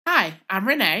Hi, I'm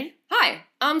Renee. Hi,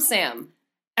 I'm Sam.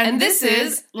 And this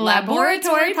is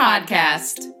Laboratory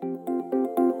Podcast.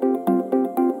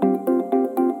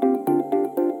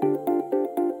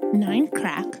 9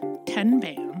 crack, 10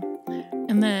 bam.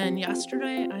 And then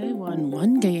yesterday I won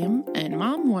 1 game and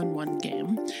Mom won 1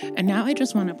 game. And now I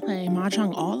just want to play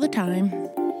Mahjong all the time.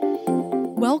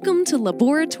 Welcome to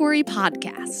Laboratory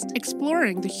Podcast,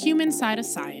 Exploring the human side of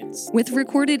science. with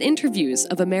recorded interviews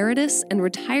of emeritus and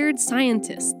retired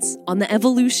scientists on the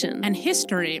evolution And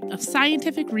history of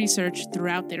scientific research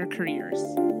throughout their careers.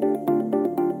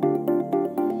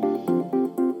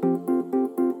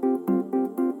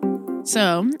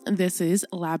 So, this is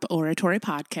Laboratory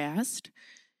Podcast,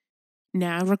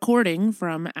 now recording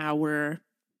from our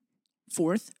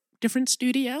 4th different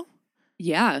studio.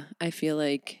 Yeah, I feel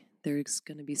like there's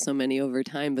going to be so many over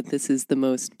time, but this is the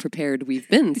most prepared we've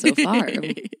been so far.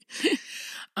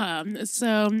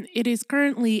 So, it is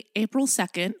currently April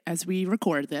 2nd as we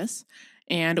record this,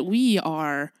 and we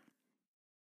are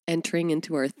Entering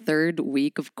into our 3rd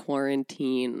week of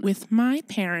quarantine with my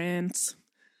parents,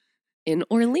 in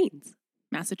Orleans.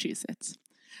 Massachusetts.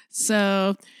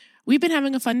 So we've been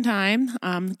having a fun time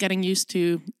getting used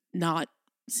to not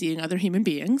seeing other human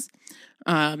beings,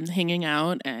 hanging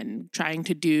out and trying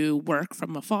to do work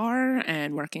from afar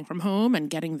and working from home and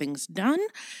getting things done.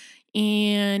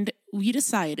 And we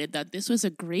decided that this was a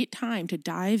great time to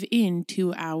dive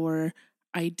into our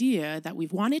idea that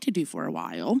we've wanted to do for a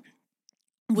while,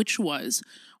 which was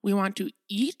we want to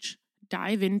each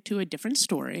dive into a different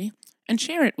story and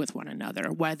share it with one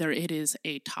another, whether it is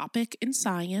a topic in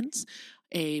science,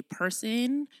 a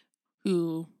person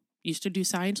who used to do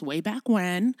science way back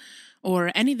when,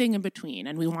 or anything in between.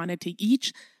 And we wanted to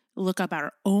each look up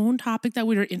our own topic that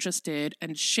we were interested in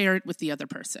and share it with the other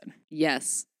person.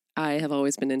 Yes, I have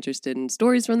always been interested in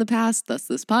stories from the past, thus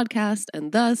this podcast,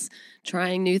 and thus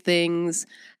trying new things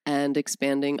and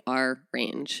expanding our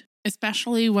range.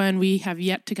 Especially when we have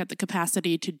yet to get the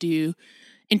capacity to do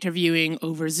interviewing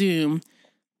over Zoom.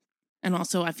 And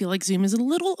also, I feel like Zoom is a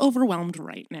little overwhelmed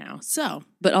right now. So,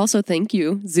 But also thank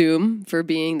you, Zoom, for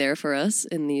being there for us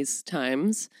in these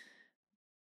times.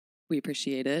 We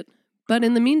appreciate it. But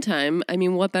in the meantime, I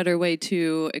mean, what better way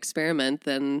to experiment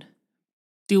than,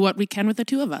 do what we can with the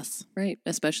two of us. right,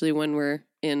 especially when we're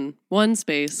in one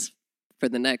space for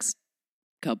the next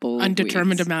couple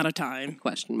Undetermined weeks. amount of time.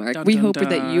 Question mark. Dun, We dun, hope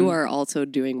that you dun. are also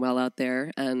doing well out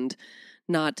there and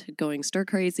not going stir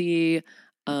crazy.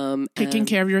 Taking and-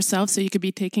 care of yourself so you could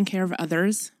be taking care of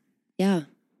others. Yeah.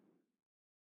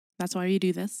 That's why we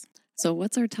do this. So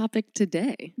what's our topic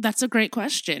today? That's a great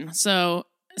question. So,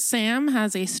 Sam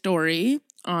has a story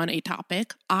on a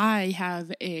topic. I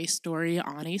have a story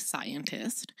on a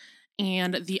scientist.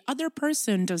 And the other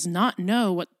person does not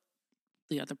know what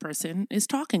the other person is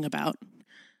talking about.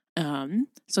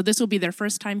 So this will be their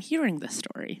first time hearing this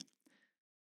story.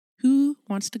 Who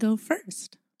wants to go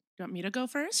first? Do you want me to go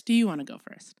first? Do you want to go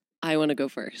first? I want to go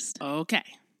first. Okay.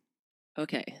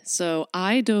 Okay, so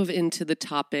I dove into the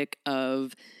topic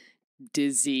of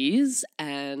disease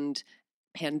and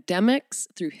pandemics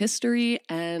through history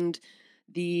and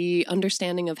the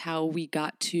understanding of how we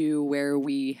got to where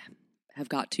we have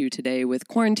got to today with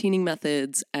quarantining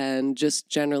methods and just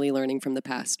generally learning from the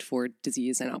past for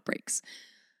disease and outbreaks.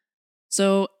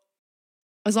 So,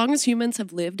 as long as humans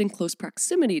have lived in close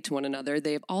proximity to one another,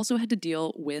 they have also had to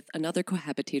deal with another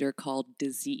cohabitator called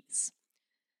disease.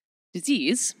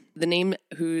 Disease, the name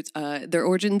their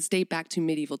origins date back to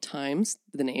medieval times,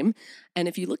 the name, and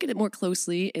if you look at it more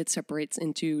closely, it separates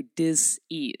into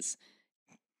dis-ease,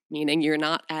 meaning you're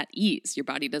not at ease. Your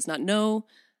body does not know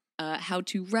how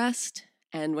to rest,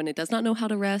 and when it does not know how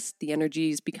to rest, the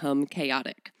energies become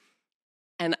chaotic.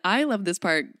 And I love this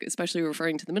part, especially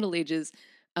referring to the Middle Ages,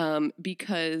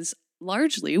 because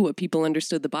largely what people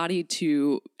understood the body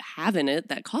to have in it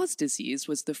that caused disease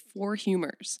was the 4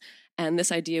 humors. And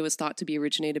this idea was thought to be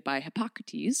originated by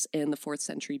Hippocrates in the 4th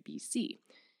century BC.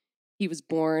 He was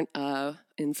born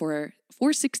in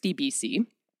 460 BC.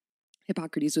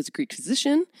 Hippocrates was a Greek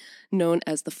physician known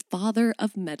as the father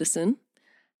of medicine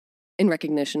in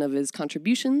recognition of his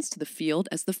contributions to the field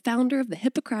as the founder of the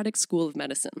Hippocratic School of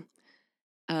Medicine.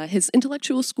 His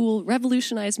intellectual school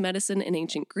revolutionized medicine in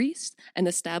ancient Greece and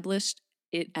established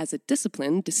it as a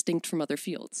discipline distinct from other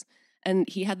fields. And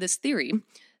he had this theory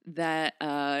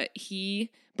that he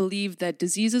believed that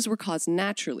diseases were caused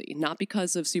naturally, not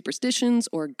because of superstitions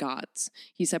or gods.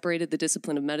 He separated the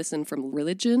discipline of medicine from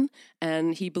religion,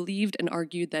 and he believed and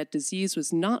argued that disease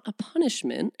was not a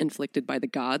punishment inflicted by the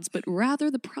gods, but rather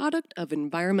the product of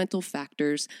environmental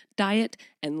factors, diet,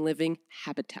 and living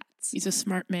habitats. He's a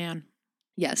smart man.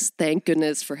 Yes, thank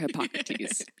goodness for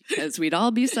Hippocrates, because we'd all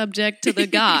be subject to the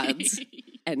gods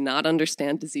and not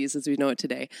understand disease as we know it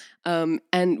today.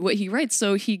 And what he writes,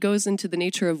 so he goes into the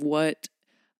nature of what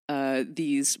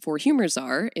these four humors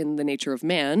are in the nature of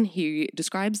man. He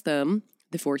describes them,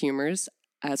 the four humors,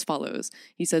 as follows.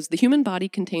 He says, the human body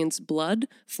contains blood,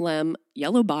 phlegm,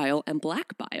 yellow bile, and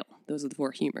black bile. Those are the four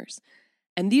humors.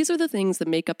 And these are the things that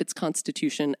make up its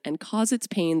constitution and cause its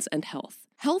pains and health.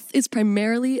 Health is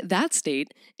primarily that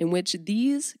state in which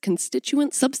these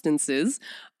constituent substances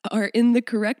are in the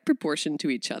correct proportion to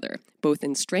each other, both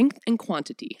in strength and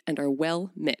quantity, and are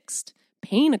well mixed.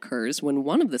 Pain occurs when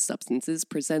one of the substances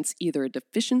presents either a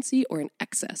deficiency or an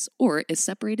excess, or is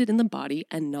separated in the body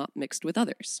and not mixed with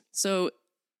others. So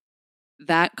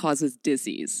that causes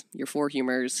disease. Your four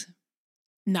humors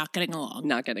Not getting along.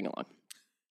 not getting along.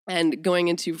 And going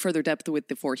into further depth with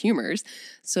the four humors,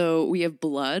 so we have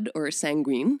blood or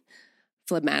sanguine,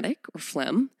 phlegmatic or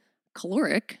phlegm,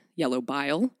 caloric, yellow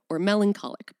bile, or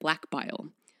melancholic, black bile.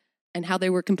 And how they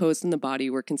were composed in the body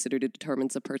were considered to determine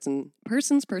a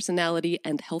person's personality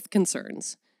and health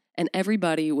concerns. And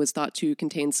everybody was thought to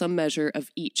contain some measure of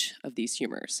each of these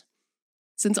humors.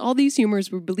 Since all these humors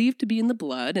were believed to be in the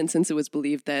blood, and since it was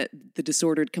believed that the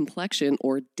disordered complexion,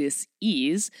 or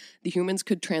dis-ease, the humans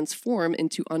could transform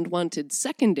into unwanted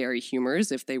secondary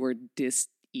humors if they were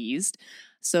diseased.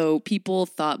 So people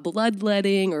thought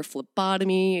bloodletting or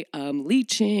phlebotomy,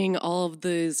 leeching, all of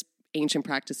these ancient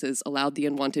practices allowed the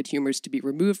unwanted humors to be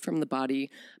removed from the body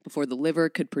before the liver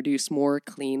could produce more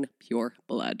clean, pure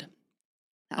blood.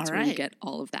 That's All where you right. get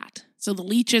all of that. So the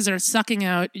leeches are sucking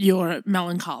out your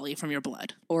melancholy from your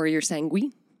blood. Or your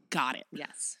sanguine. Got it.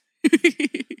 Yes.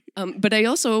 But I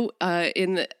also,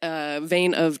 in the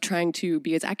vein of trying to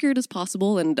be as accurate as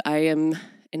possible, and I am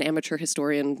an amateur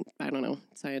historian,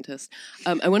 scientist,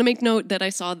 I want to make note that I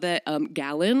saw that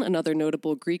Galen, another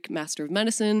notable Greek master of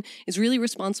medicine, is really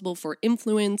responsible for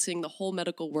influencing the whole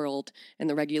medical world and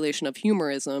the regulation of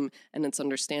humorism and its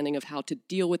understanding of how to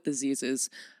deal with diseases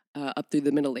up through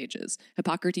the Middle Ages.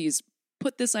 Hippocrates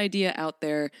put this idea out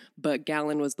there, but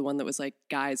Galen was the one that was like,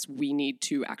 guys, we need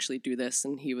to actually do this.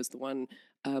 And he was the one,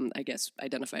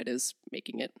 identified as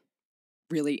making it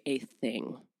really a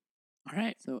thing. All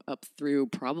right. So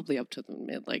probably up to the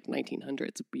mid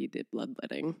 1900s, we did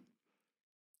bloodletting.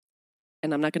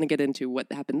 And I'm not going to get into what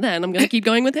happened then. I'm going to keep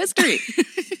going with history.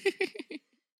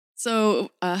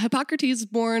 So Hippocrates was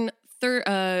born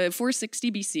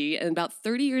 460 BC, and about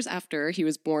 30 years after he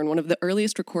was born, one of the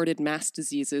earliest recorded mass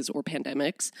diseases or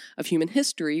pandemics of human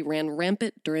history ran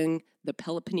rampant during the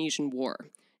Peloponnesian War.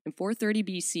 In 430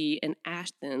 BC in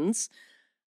Athens,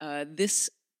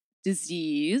 this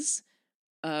disease,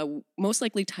 most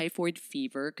likely typhoid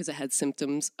fever, because it had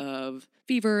symptoms of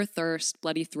fever, thirst,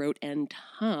 bloody throat, and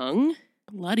tongue.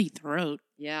 Bloody throat.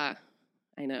 Yeah,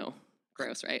 I know.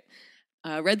 Gross, right?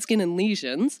 Red skin and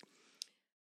lesions.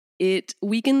 It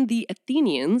weakened the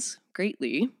Athenians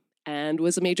greatly and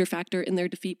was a major factor in their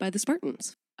defeat by the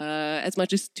Spartans. As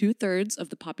much as 2/3 of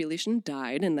the population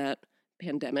died in that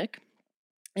pandemic.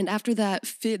 And after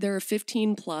that, there are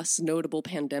 15 plus notable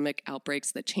pandemic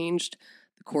outbreaks that changed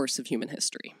the course of human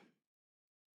history.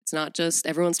 It's not just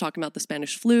everyone's talking about the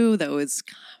Spanish flu. That was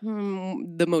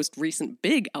the most recent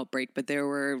big outbreak, but there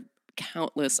were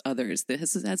countless others.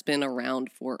 This has been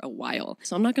around for a while.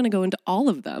 So I'm not going to go into all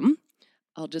of them.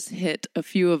 I'll just hit a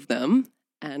few of them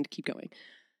and keep going.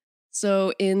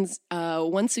 So in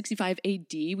 165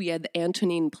 AD, we had the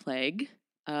Antonine Plague.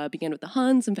 Began with the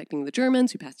Huns infecting the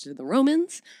Germans, who passed it to the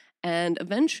Romans. And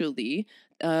eventually,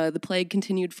 the plague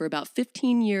continued for about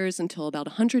 15 years until about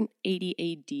 180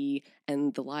 AD,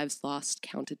 and the lives lost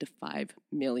counted to 5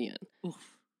 million.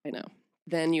 Oof. I know.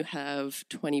 Then you have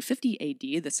 2050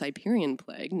 AD, the Cyprian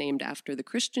Plague, named after the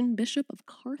Christian bishop of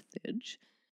Carthage.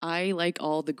 I like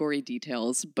all the gory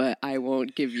details, but I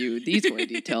won't give you these gory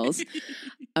details.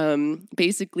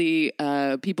 Basically,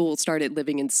 people started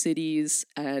living in cities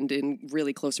and in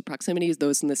really closer proximities.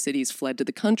 Those in the cities fled to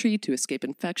the country to escape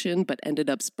infection, but ended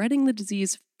up spreading the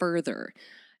disease further.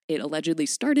 It allegedly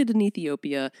started in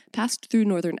Ethiopia, passed through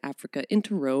northern Africa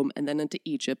into Rome, and then into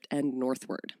Egypt and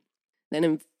northward. Then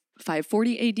in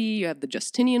 540 AD, you have the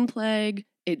Justinian Plague.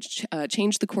 It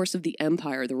changed the course of the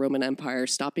empire, the Roman Empire,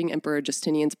 stopping Emperor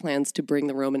Justinian's plans to bring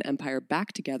the Roman Empire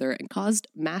back together and caused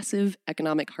massive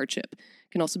economic hardship.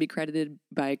 It can also be credited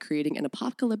by creating an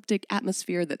apocalyptic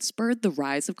atmosphere that spurred the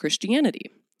rise of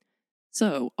Christianity.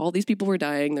 So all these people were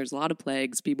dying. There's a lot of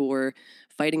plagues. People were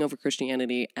fighting over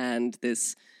Christianity, and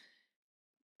this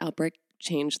outbreak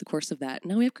changed the course of that.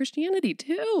 Now we have Christianity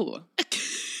too.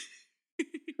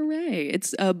 Hooray.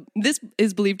 It's this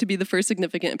is believed to be the first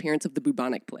significant appearance of the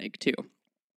bubonic plague, too.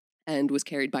 and was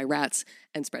carried by rats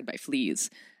and spread by fleas.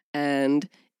 And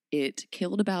it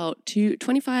killed about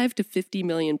 25 to 50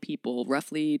 million people,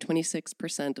 roughly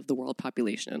 26% of the world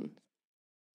population.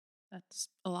 That's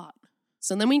a lot.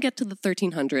 So then we get to the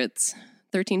 1300s,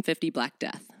 1350 Black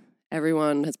Death.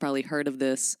 Everyone has probably heard of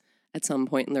this at some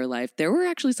point in their life. There were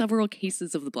actually several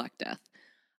cases of the Black Death.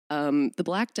 The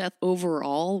Black Death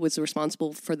overall was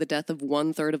responsible for the death of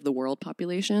 1/3 of the world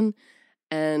population,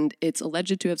 and it's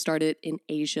alleged to have started in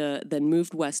Asia, then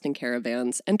moved west in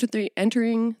caravans,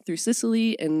 entering through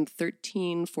Sicily in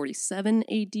 1347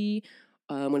 AD,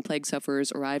 when plague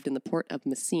sufferers arrived in the port of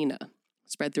Messina,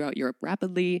 spread throughout Europe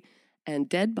rapidly, and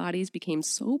dead bodies became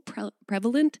so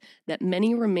prevalent that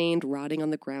many remained rotting on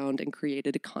the ground and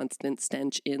created a constant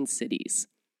stench in cities.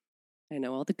 I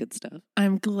know, all the good stuff.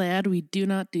 I'm glad we do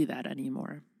not do that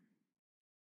anymore.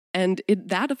 And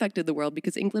that affected the world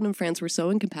because England and France were so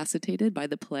incapacitated by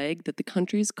the plague that the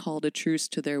countries called a truce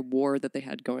to their war that they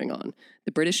had going on.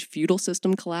 The British feudal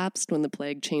system collapsed when the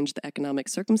plague changed the economic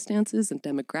circumstances and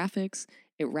demographics.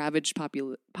 It ravaged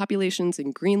populations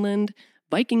in Greenland.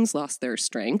 Vikings lost their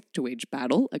strength to wage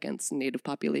battle against native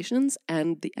populations,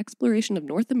 and the exploration of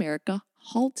North America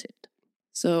halted.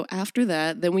 So after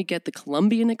that, then we get the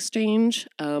Columbian Exchange.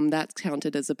 That's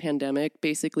counted as a pandemic.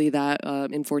 Basically that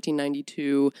in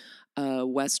 1492,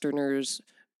 Westerners,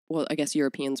 well, I guess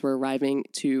Europeans were arriving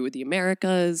to the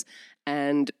Americas,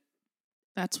 and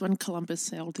that's when Columbus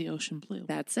sailed the ocean blue.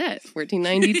 That's it,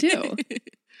 1492.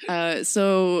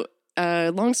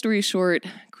 Long story short,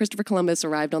 Christopher Columbus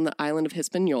arrived on the island of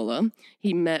Hispaniola.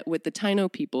 He met with the Taino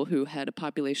people who had a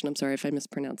population, I'm sorry if I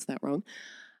mispronounced that wrong.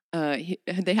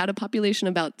 They had a population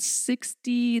of about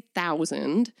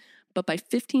 60,000, but by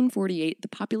 1548, the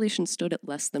population stood at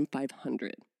less than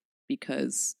 500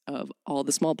 because of all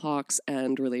the smallpox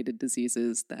and related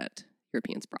diseases that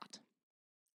Europeans brought.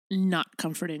 Not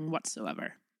comforting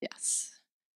whatsoever. Yes.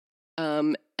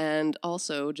 And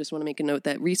also, just want to make a note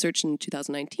that research in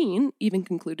 2019 even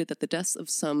concluded that the deaths of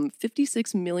some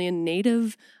 56 million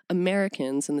Native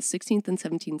Americans in the 16th and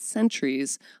 17th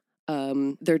centuries,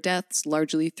 their deaths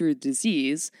largely through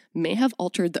disease, may have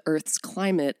altered the Earth's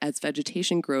climate as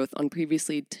vegetation growth on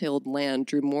previously tilled land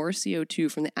drew more CO2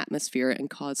 from the atmosphere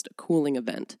and caused a cooling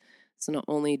event. So not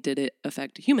only did it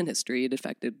affect human history, it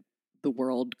affected the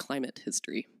world climate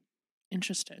history.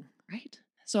 Interesting. Right.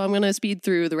 So I'm going to speed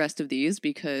through the rest of these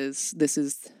because this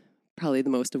is probably the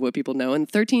most of what people know. In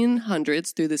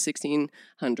 1300s through the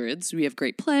 1600s, we have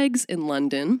Great Plagues in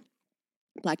London,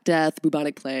 Black Death,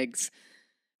 bubonic plagues.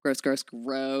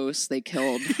 Gross. They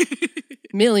killed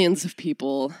millions of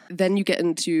people. Then you get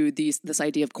into this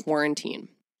idea of quarantine.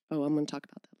 Oh, I'm going to talk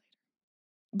about that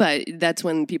later. But that's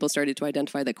when people started to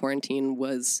identify that quarantine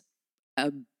was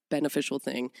a beneficial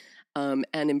thing. And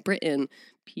in Britain,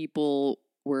 people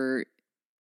were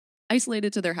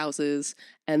isolated to their houses,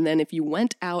 and then if you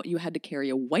went out, you had to carry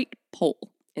a white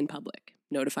pole in public,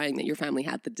 notifying that your family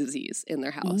had the disease in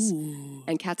their house. Ooh.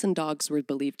 And cats and dogs were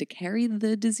believed to carry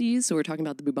the disease. So we're talking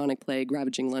about the bubonic plague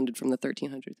ravaging London from the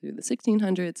 1300s through the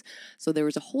 1600s. So there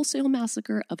was a wholesale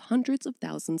massacre of hundreds of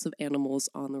thousands of animals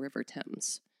on the River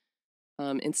Thames.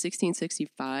 In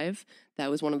 1665,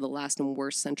 that was one of the last and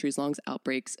worst centuries-long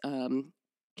outbreaks,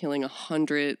 killing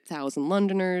 100,000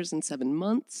 Londoners in 7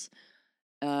 months.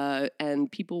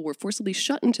 And people were forcibly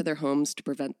shut into their homes to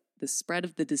prevent the spread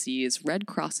of the disease. Red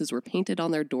crosses were painted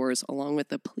on their doors along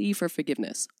with a plea for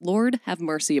forgiveness. Lord, have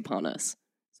mercy upon us.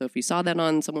 So if you saw that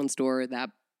on someone's door,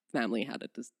 that family had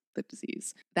the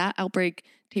disease. That outbreak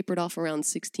tapered off around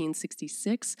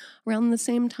 1666, around the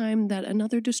same time that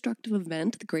another destructive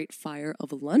event, the Great Fire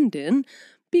of London,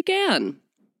 began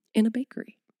in a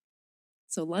bakery.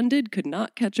 So London could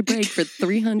not catch a break for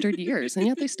 300 years, and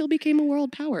yet they still became a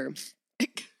world power.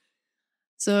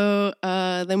 So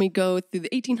then we go through the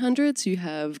 1800s. You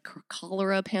have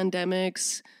cholera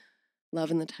pandemics.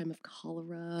 Love in the Time of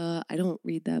Cholera. I haven't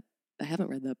read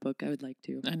that book. I would like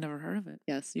to. I never heard of it.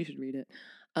 Yes, you should read it.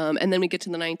 And then we get to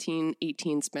the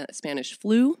 1918 Spanish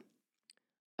flu.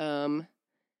 And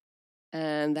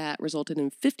that resulted in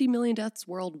 50 million deaths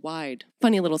worldwide.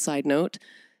 Funny little side note.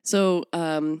 So,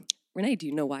 Renee, do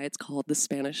you know why it's called the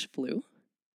Spanish flu?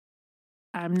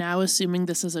 I'm now assuming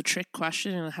this is a trick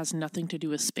question and it has nothing to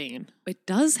do with Spain. It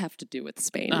does have to do with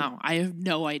Spain. Oh, I have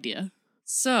no idea.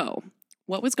 So,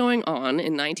 what was going on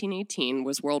in 1918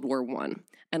 was World War I.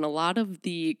 And a lot of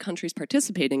the countries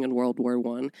participating in World War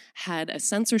I had a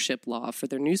censorship law for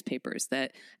their newspapers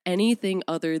that anything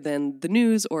other than the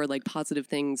news or like positive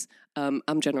things,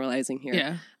 I'm generalizing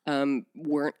here,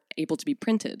 weren't able to be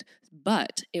printed.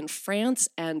 But in France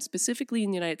and specifically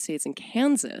in the United States and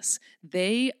Kansas,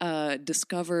 they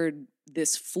discovered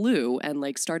this flu and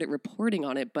like started reporting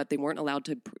on it, but they weren't allowed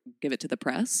to give it to the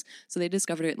press. So they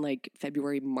discovered it in like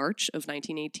February, March of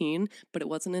 1918. But it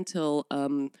wasn't until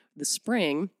the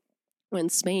spring when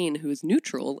Spain, who was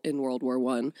neutral in World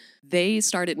War I, they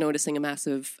started noticing a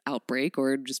massive outbreak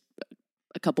or just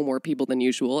a couple more people than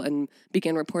usual and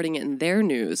began reporting it in their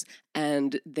news.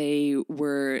 And they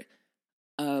were,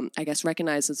 I guess,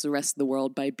 recognized as the rest of the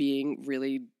world by being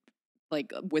really like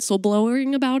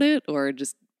whistleblowing about it or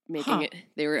just making it,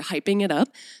 they were hyping it up.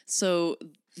 So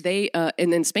they,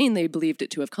 and in Spain, they believed it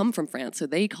to have come from France. So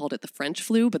they called it the French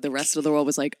flu, but the rest of the world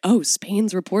was like, oh,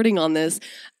 Spain's reporting on this.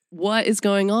 What is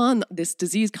going on? This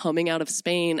disease coming out of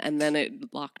Spain. And then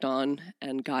it locked on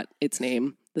and got its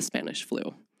name, the Spanish flu,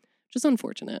 which is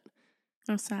unfortunate.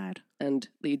 So sad. And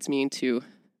leads me to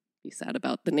be sad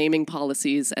about the naming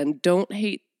policies and don't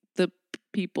hate the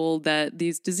people that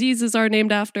these diseases are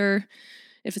named after.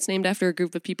 If it's named after a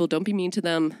group of people, don't be mean to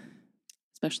them,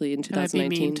 especially in 2019. Can I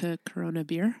be mean to Corona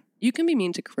beer? You can be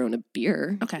mean to Corona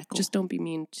beer. Okay, cool. Just don't be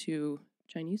mean to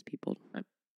Chinese people. I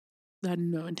had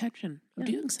no intention of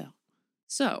doing so.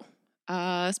 So,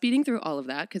 speeding through all of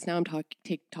that, because now I'm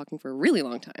talking for a really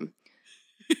long time.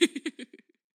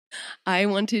 I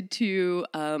wanted to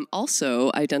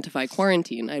also identify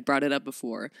quarantine. I brought it up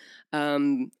before.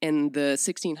 In the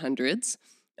 1600s.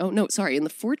 Oh, no, sorry. In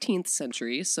the 14th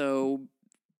century. So,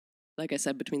 like I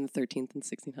said, between the 13th and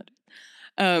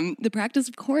 1600s. The practice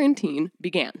of quarantine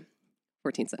began.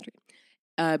 14th century.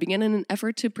 Began in an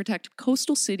effort to protect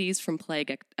coastal cities from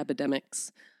plague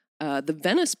epidemics. The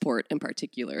Venice port, in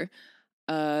particular,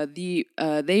 they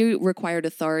required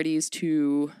authorities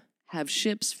to have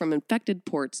ships from infected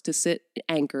ports to sit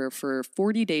anchor for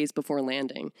 40 days before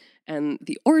landing. And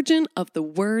the origin of the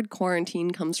word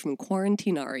quarantine comes from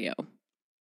quarantinario.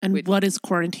 And what is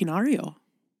quarantinario?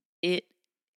 It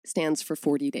stands for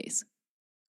 40 days.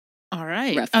 All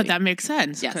right. Roughly. Oh, that makes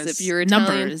sense. Yes, if you're Italian,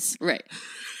 numbers. Right.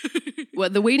 Well,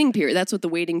 the waiting period, that's what the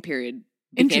waiting period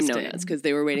became known as, because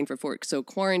they were waiting for fork. So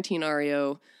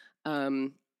quarantinario,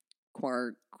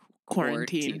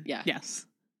 quarantine. Yeah. Yes.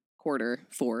 Quarter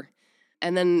 4.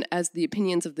 And then as the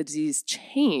opinions of the disease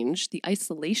changed, the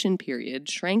isolation period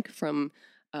shrank from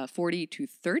 40 to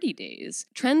 30 days.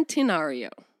 Trentinario,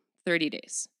 30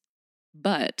 days.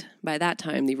 But by that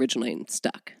time, the original name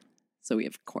stuck. So we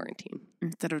have quarantine.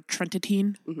 Instead of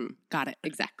Trentitine? Mm-hmm. Got it.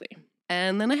 Exactly.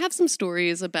 And then I have some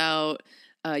stories about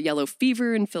yellow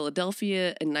fever in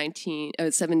Philadelphia in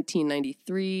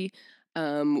 1793,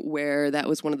 where that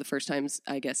was one of the first times,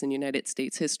 I guess, in United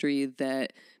States history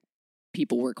that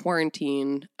people were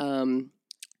quarantined.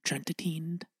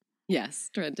 Trentitined. Yes,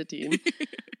 Trentitine.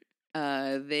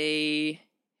 They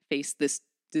faced this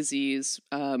disease,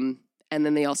 and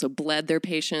then they also bled their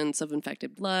patients of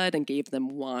infected blood and gave them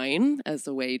wine as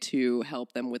a way to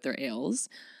help them with their ails.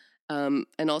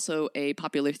 And also a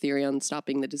popular theory on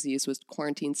stopping the disease was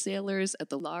quarantine sailors at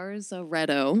the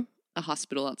Lazaretto, a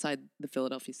hospital outside the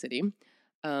Philadelphia city.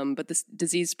 But this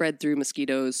disease spread through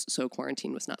mosquitoes, so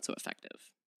quarantine was not so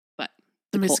effective. But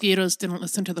the mosquitoes didn't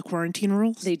listen to the quarantine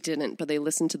rules? They didn't, but they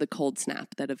listened to the cold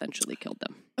snap that eventually killed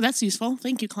them. Oh, that's useful.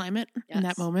 Thank you, climate, in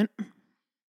that moment.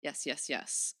 Yes.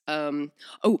 The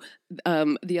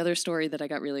other story that I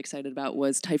got really excited about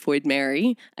was Typhoid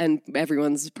Mary. And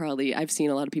everyone's probably, I've seen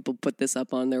a lot of people put this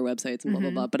up on their websites and blah, blah,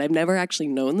 blah. But I've never actually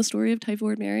known the story of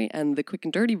Typhoid Mary. And the quick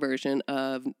and dirty version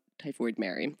of Typhoid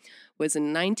Mary was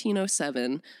in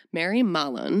 1907. Mary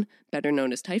Mallon, better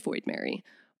known as Typhoid Mary,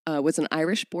 was an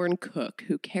Irish-born cook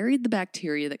who carried the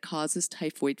bacteria that causes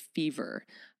typhoid fever,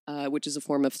 which is a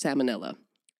form of salmonella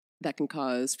that can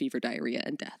cause fever, diarrhea,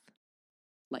 and death.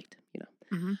 Light,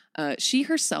 She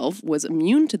herself was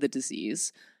immune to the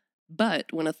disease,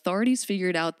 but when authorities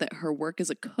figured out that her work as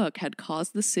a cook had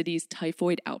caused the city's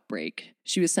typhoid outbreak,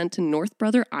 she was sent to North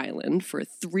Brother Island for a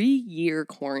 3-year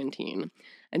quarantine,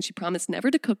 and she promised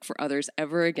never to cook for others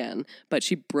ever again, but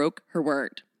she broke her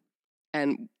word.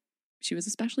 And she was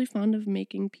especially fond of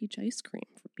making peach ice cream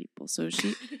for people, so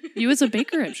you as a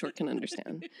baker, I'm sure, can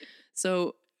understand.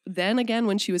 So then again,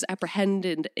 when she was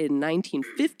apprehended in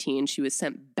 1915, she was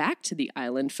sent back to the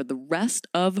island for the rest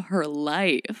of her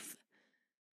life.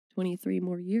 23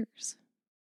 more years.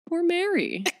 Poor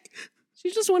Mary. She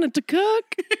just wanted to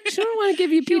cook. She didn't want to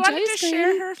give you peach ice cream. She wanted to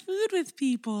share her food with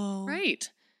people. Right.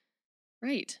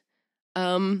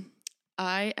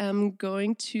 I am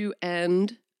going to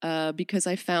end because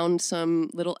I found some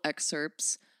little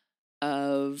excerpts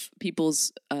of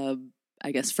people's,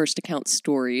 first account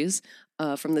stories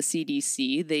from the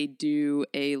CDC. They do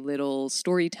a little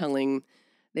storytelling.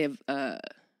 They have,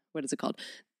 what is it called?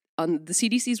 on the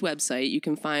CDC's website, you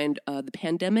can find the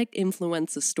Pandemic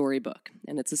Influenza Storybook,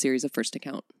 and it's a series of first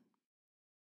account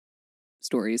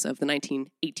stories of the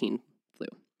 1918 flu.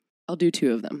 I'll do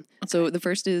two of them. Okay. So the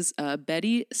first is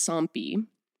Betty Sompy,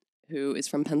 who is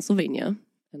from Pennsylvania,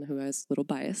 and who has a little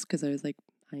bias because I was like,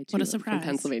 I too what a surprise. From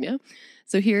Pennsylvania.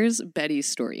 So here's Betty's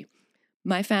story.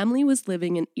 My family was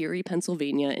living in Erie,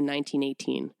 Pennsylvania in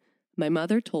 1918. My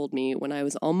mother told me when I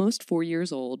was almost 4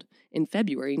 years old, in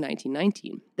February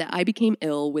 1919, that I became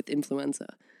ill with influenza.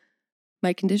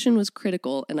 My condition was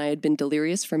critical, and I had been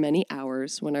delirious for many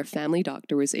hours when our family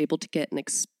doctor was able to get an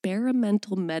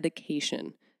experimental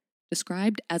medication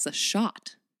described as a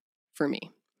shot for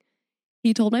me.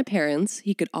 He told my parents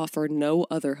he could offer no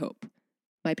other hope.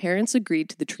 My parents agreed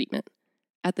to the treatment.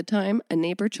 At the time, a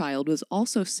neighbor child was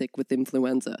also sick with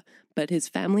influenza, but his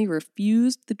family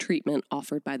refused the treatment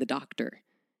offered by the doctor.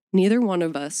 Neither one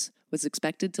of us was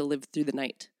expected to live through the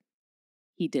night.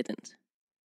 He didn't.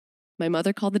 My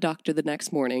mother called the doctor the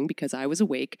next morning because I was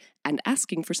awake and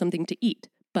asking for something to eat,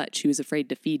 but she was afraid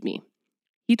to feed me.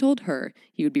 He told her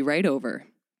he would be right over.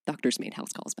 Doctors made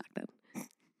house calls back then.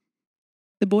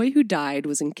 The boy who died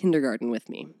was in kindergarten with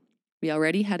me. We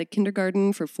already had a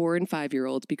kindergarten for 4- and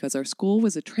 5-year-olds because our school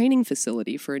was a training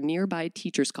facility for a nearby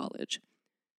teacher's college.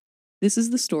 This is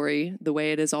the story the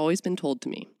way it has always been told to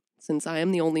me. Since I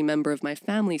am the only member of my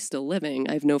family still living,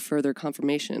 I have no further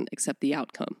confirmation except the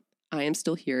outcome. I am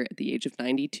still here at the age of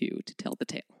 92 to tell the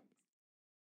tale.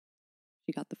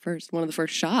 She got one of the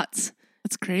first shots.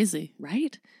 That's crazy.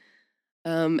 Right?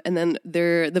 And then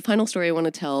the final story I want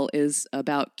to tell is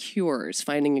about cures,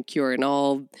 finding a cure.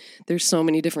 And there's so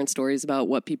many different stories about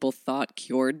what people thought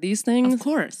cured these things. Of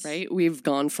course. Right? We've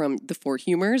gone from the 4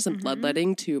 humors and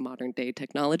bloodletting to modern day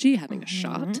technology, having a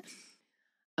shot.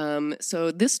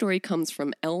 So this story comes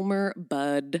from Elmer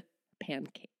Bud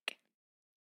Pancake.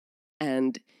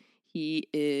 And he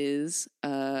is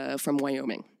from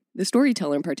Wyoming. The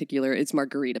storyteller in particular is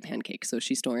Margarita Pancake. So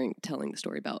she's telling the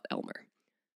story about Elmer.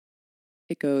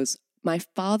 It goes, my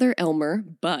father, Elmer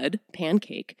Bud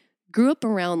Pancake, grew up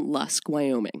around Lusk,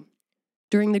 Wyoming.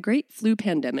 During the Great Flu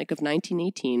Pandemic of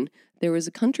 1918, there was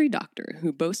a country doctor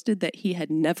who boasted that he had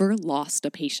never lost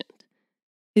a patient.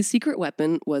 His secret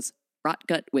weapon was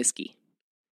rotgut whiskey.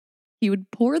 He would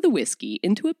pour the whiskey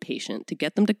into a patient to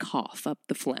get them to cough up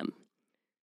the phlegm.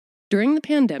 During the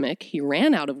pandemic, he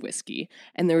ran out of whiskey,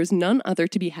 and there was none other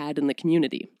to be had in the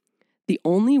community. The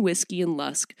only whiskey in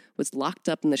Lusk was locked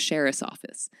up in the sheriff's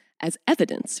office as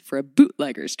evidence for a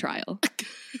bootlegger's trial.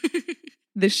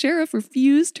 The sheriff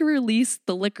refused to release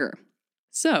the liquor.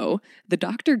 So, the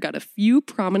doctor got a few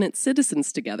prominent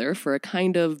citizens together for a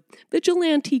kind of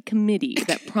vigilante committee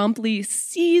that promptly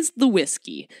seized the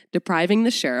whiskey, depriving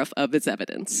the sheriff of its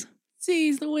evidence.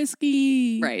 Seize the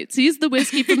whiskey. Right, seize the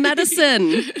whiskey for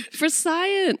medicine, for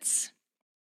science.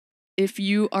 If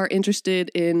you are interested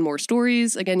in more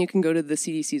stories, again, you can go to the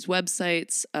CDC's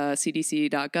websites,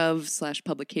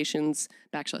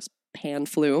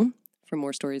 cdc.gov/publications/panflu for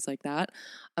more stories like that.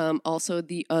 Also,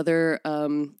 the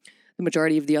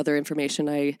majority of the other information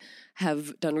I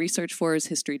have done research for is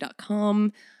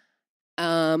history.com.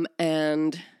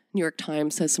 And New York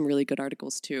Times has some really good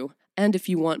articles too. And if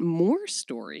you want more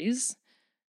stories,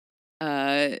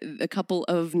 a couple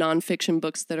of nonfiction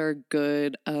books that are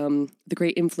good. The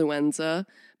Great Influenza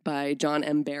by John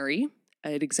M. Barry.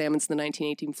 It examines the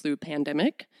 1918 flu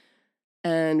pandemic.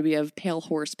 And we have Pale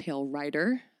Horse, Pale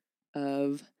Rider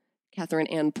of Catherine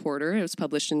Ann Porter. It was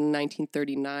published in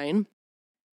 1939.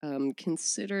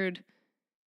 Considered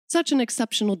such an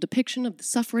exceptional depiction of the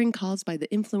suffering caused by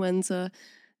the influenza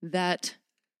that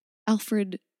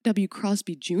Alfred W.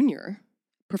 Crosby Jr.,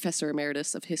 Professor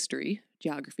Emeritus of History,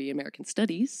 Geography, American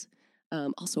Studies,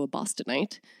 also a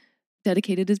Bostonite,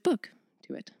 dedicated his book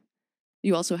to it.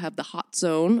 You also have The Hot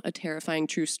Zone, A Terrifying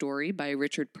True Story by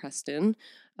Richard Preston,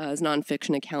 his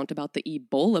nonfiction account about the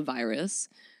Ebola virus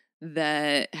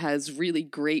that has really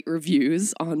great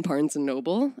reviews on Barnes &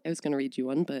 Noble. I was going to read you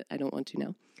one, but I don't want to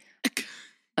now.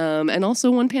 And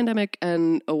also one pandemic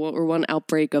or one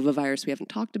outbreak of a virus we haven't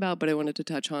talked about, but I wanted to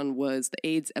touch on was the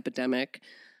AIDS epidemic.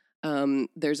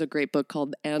 There's a great book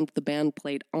called And the Band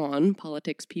Played On,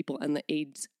 Politics, People, and the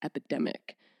AIDS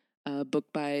Epidemic, a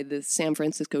book by the San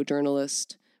Francisco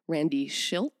journalist Randy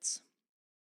Shilts,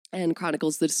 and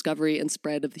chronicles the discovery and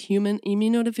spread of the human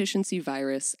immunodeficiency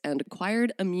virus and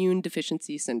acquired immune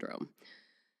deficiency syndrome.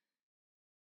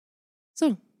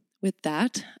 So, with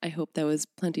that, I hope that was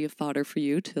plenty of fodder for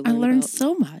you to learn. I learned about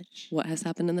so much. what has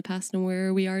happened in the past and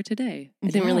where we are today. I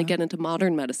didn't really get into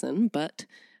modern medicine, but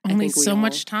Only think we so all-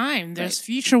 much time. There's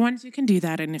future ones you can do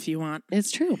that in if you want.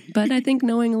 It's true. But I think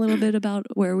knowing a little bit about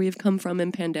where we've come from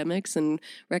in pandemics and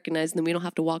recognizing that we don't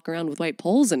have to walk around with white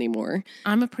poles anymore.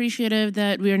 I'm appreciative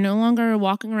that we are no longer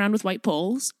walking around with white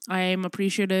poles. I am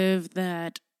appreciative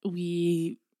that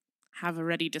we have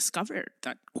already discovered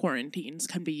that quarantines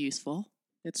can be useful.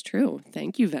 It's true.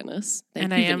 Thank you, Venice. Thank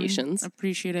And you, I am Venetians.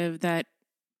 appreciative that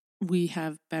we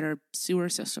have better sewer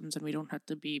systems and we don't have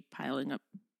to be piling up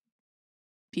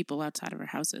people outside of our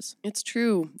houses. It's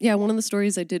true. Yeah, one of the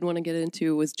stories I did want to get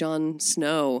into was Jon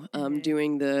Snow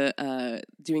doing the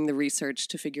research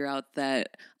to figure out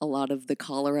that a lot of the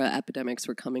cholera epidemics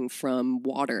were coming from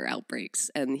water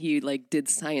outbreaks, and he did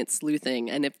science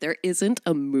sleuthing. And if there isn't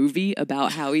a movie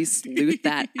about how he sleuthed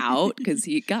that out, because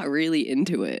he got really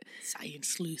into it, Science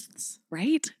sleuths.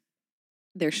 right?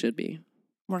 There should be.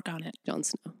 Work on it. Jon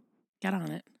Snow, Get on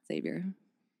it. savior.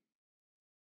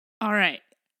 All right.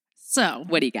 So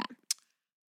What do you got?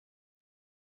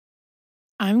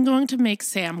 I'm going to make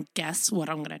Sam guess what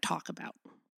I'm going to talk about.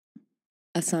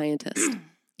 A scientist.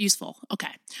 Useful.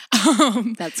 Okay.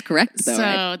 That's correct, though, So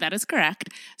right? that is correct.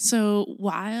 So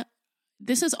why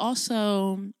this is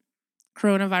also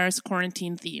coronavirus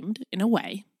quarantine themed in a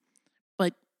way,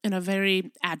 but in a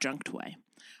very adjunct way,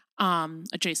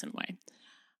 adjacent way.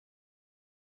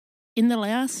 In the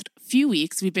last few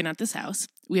weeks we've been at this house,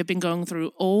 we have been going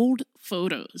through old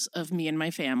photos of me and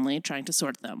my family, trying to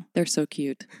sort them. They're so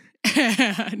cute.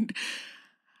 And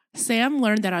Sam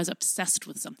learned that I was obsessed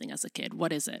with something as a kid.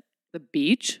 What is it? The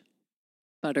beach,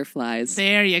 butterflies.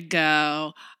 There you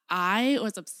go. I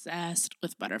was obsessed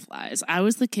with butterflies. I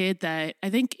was the kid that I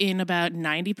think in about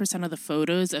 90% of the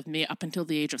photos of me up until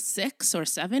the age of 6 or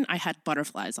 7, I had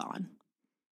butterflies on.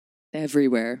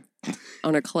 Everywhere.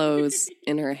 On her clothes,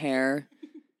 in her hair,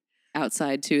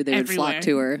 outside too. They would flock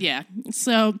to her. Yeah.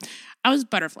 So I was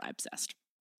butterfly obsessed.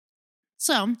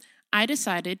 So I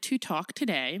decided to talk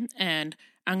today, and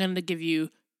I'm going to give you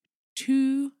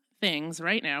 2 things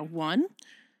right now. 1,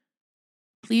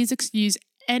 please excuse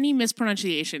any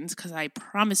mispronunciations because I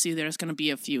promise you there's going to be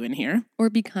a few in here.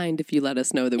 Or be kind if you let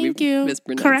us know that Thank we've you.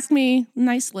 mispronounced. Correct me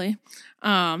nicely.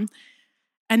 And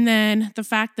then the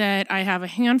fact that I have a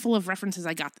handful of references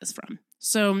I got this from.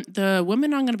 So the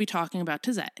woman I'm going to be talking about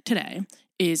today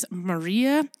is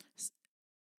Maria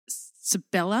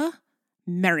Sibylla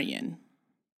Merian.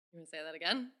 You want to say that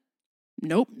again?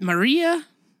 Nope. Maria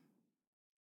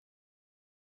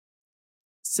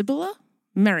Sibylla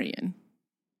Merian.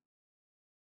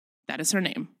 That is her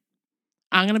name.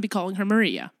 I'm going to be calling her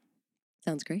Maria.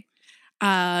 Sounds great.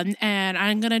 And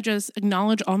I'm going to just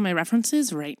acknowledge all my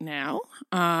references right now.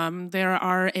 There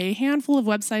are a handful of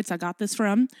websites I got this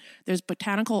from. There's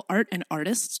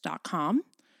botanicalartandartists.com.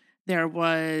 There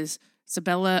was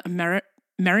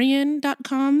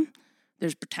SibyllaMerian.com.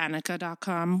 There's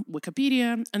Botanica.com,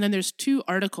 Wikipedia. And then there's 2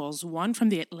 articles, one from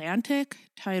The Atlantic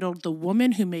titled The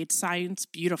Woman Who Made Science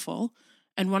Beautiful,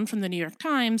 and one from the New York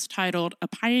Times titled A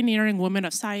Pioneering Woman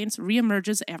of Science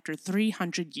Reemerges After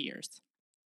 300 Years.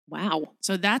 Wow.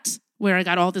 So that's where I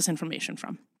got all this information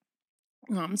from.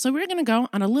 So we're going to go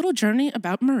on a little journey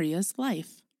about Maria's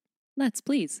life. Let's,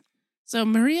 please. So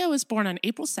Maria was born on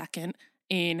April 2nd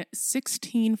in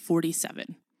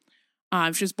 1647.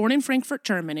 She was born in Frankfurt,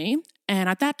 Germany, and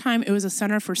at that time it was a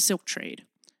center for silk trade.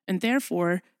 And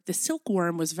therefore, the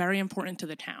silkworm was very important to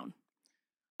the town.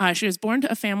 She was born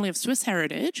to a family of Swiss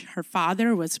heritage. Her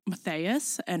father was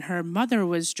Matthias, and her mother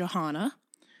was Johanna.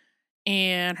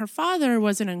 And her father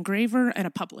was an engraver and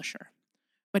a publisher.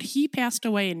 But he passed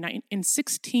away in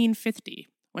 1650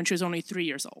 when she was only 3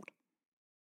 years old.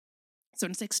 So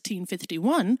in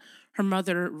 1651, her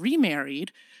mother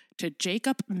remarried to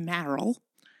Jacob Marel,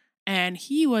 and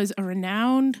he was a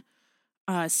renowned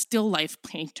still life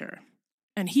painter.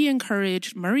 And he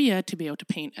encouraged Maria to be able to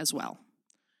paint as well.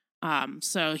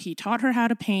 So he taught her how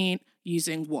to paint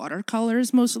using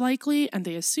watercolors most likely, and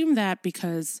they assumed that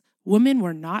because women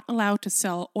were not allowed to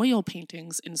sell oil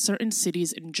paintings in certain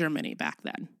cities in Germany back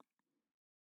then.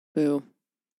 Boo.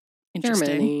 Interesting.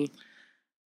 Germany.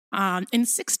 In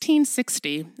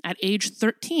 1660, at age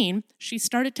 13, she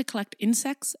started to collect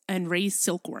insects and raise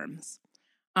silkworms.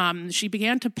 She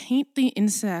began to paint the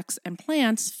insects and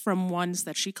plants from ones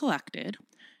that she collected.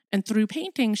 And through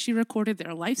painting, she recorded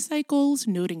their life cycles,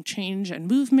 noting change and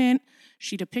movement.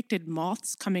 She depicted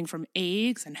moths coming from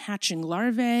eggs and hatching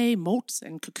larvae, molts,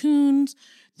 and cocoons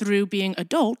through being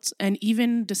adults, and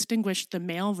even distinguished the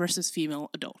male versus female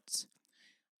adults.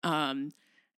 And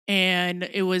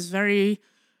it was very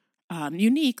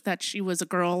unique that she was a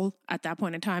girl at that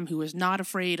point in time who was not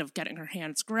afraid of getting her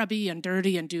hands grubby and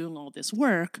dirty and doing all this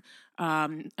work.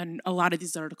 And a lot of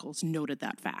these articles noted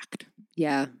that fact.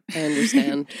 Yeah, I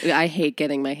understand. I hate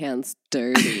getting my hands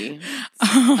dirty.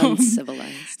 It's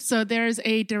uncivilized. So there's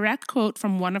a direct quote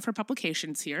from one of her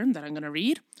publications here that I'm going to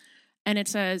read. And it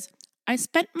says, "I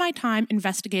spent my time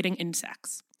investigating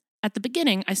insects. At the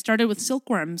beginning, I started with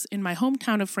silkworms in my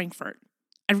hometown of Frankfurt.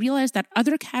 I realized that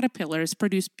other caterpillars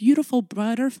produce beautiful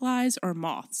butterflies or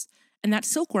moths, and that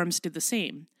silkworms did the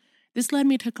same. This led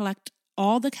me to collect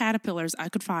all the caterpillars I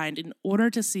could find in order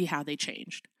to see how they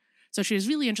changed." So she was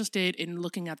really interested in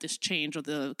looking at this change of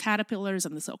the caterpillars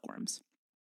and the silkworms.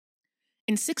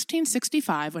 In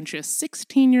 1665, when she was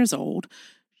 16 years old,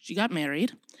 she got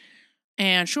married,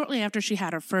 and shortly after she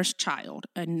had her first child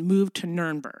and moved to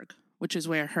Nuremberg, which is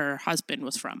where her husband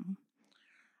was from.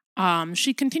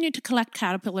 She continued to collect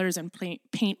caterpillars and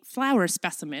paint flower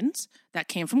specimens that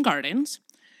came from gardens.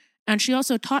 And she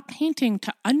also taught painting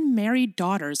to unmarried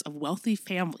daughters of wealthy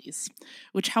families,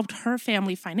 which helped her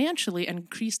family financially and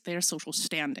increased their social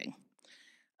standing.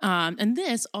 And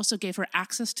this also gave her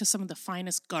access to some of the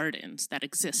finest gardens that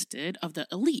existed of the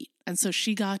elite. And so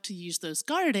she got to use those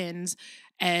gardens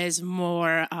as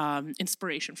more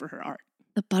inspiration for her art.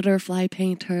 The butterfly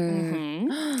painter.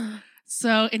 Mm-hmm.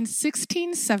 So in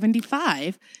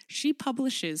 1675, she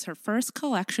publishes her first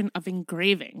collection of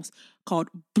engravings called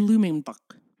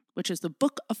Blumenbuch, which is the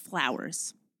Book of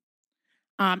Flowers.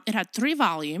 It had 3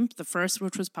 volumes, the first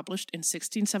which was published in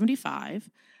 1675,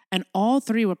 and all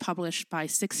 3 were published by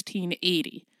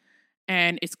 1680.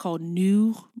 And it's called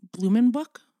New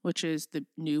Blumenbuch, which is the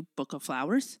New Book of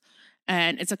Flowers.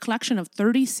 And it's a collection of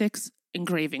 36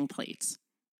 engraving plates.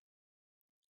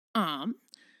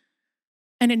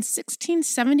 And in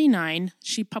 1679,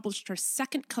 she published her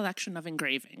second collection of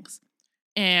engravings.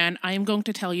 And I am going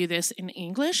to tell you this in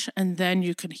English, and then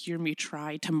you can hear me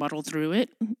try to muddle through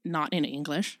it, not in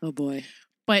English. Oh, boy.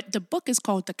 But the book is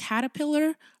called The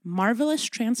Caterpillar, Marvelous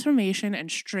Transformation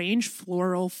and Strange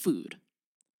Floral Food,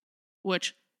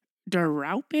 which Der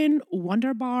Raupen,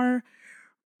 Wunderbar,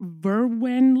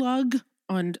 Verwenlug,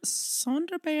 und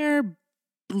Sonderbar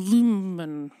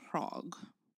Blumenhag.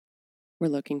 We're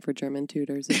looking for German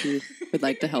tutors if you would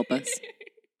like to help us.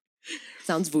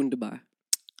 Sounds wunderbar.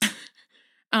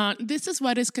 This is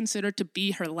what is considered to be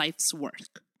her life's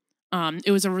work. It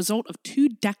was a result of 2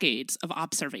 decades of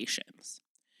observations.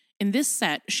 In this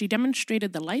set, she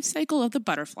demonstrated the life cycle of the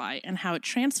butterfly and how it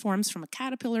transforms from a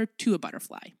caterpillar to a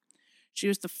butterfly. She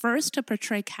was the first to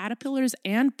portray caterpillars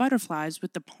and butterflies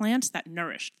with the plants that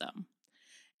nourished them.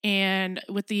 And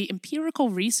with the empirical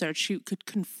research, she could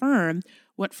confirm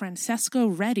what Francesco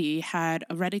Redi had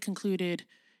already concluded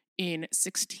in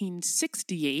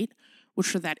 1668,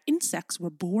 which was that insects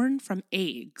were born from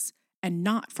eggs and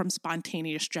not from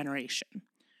spontaneous generation.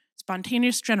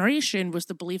 Spontaneous generation was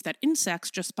the belief that insects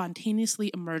just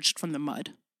spontaneously emerged from the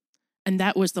mud. And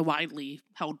that was the widely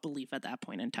held belief at that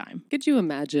point in time. Could you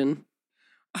imagine?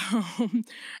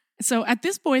 So at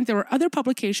this point, there were other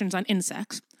publications on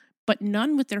insects, but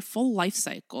none with their full life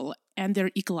cycle and their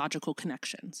ecological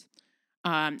connections.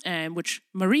 And which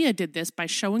Maria did this by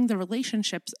showing the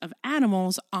relationships of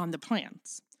animals on the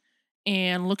plants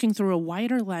and looking through a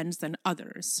wider lens than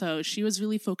others. So she was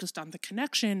really focused on the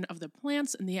connection of the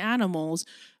plants and the animals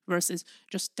versus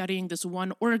just studying this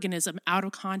one organism out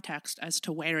of context as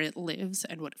to where it lives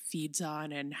and what it feeds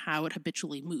on and how it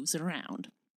habitually moves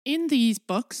around. In these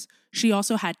books, she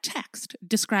also had text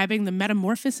describing the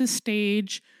metamorphosis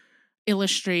stage,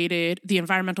 illustrated the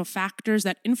environmental factors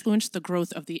that influenced the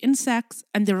growth of the insects,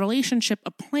 and the relationship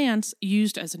of plants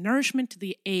used as nourishment to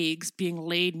the eggs being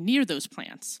laid near those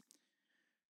plants.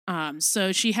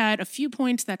 So she had a few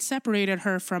points that separated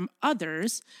her from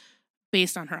others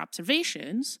based on her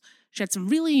observations. She had some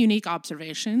really unique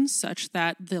observations, such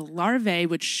that the larvae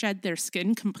would shed their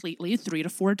skin completely 3 to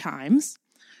 4 times.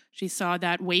 She saw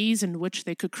that ways in which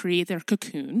they could create their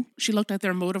cocoon. She looked at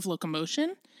their mode of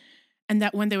locomotion, and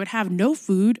that when they would have no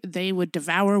food, they would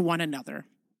devour one another,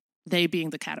 they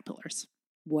being the caterpillars.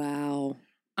 Wow.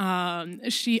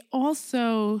 She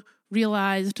also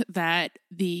realized that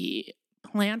the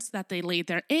plants that they laid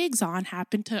their eggs on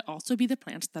happened to also be the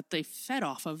plants that they fed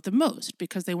off of the most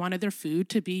because they wanted their food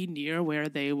to be near where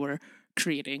they were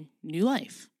creating new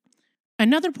life.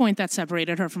 Another point that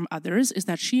separated her from others is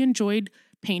that she enjoyed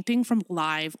painting from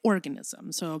live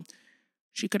organisms. So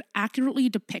she could accurately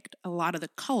depict a lot of the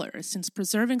colors. Since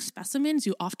preserving specimens,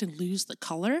 you often lose the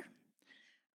color.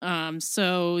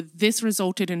 So this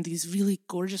resulted in these really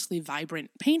gorgeously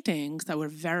vibrant paintings that were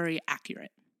very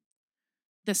accurate.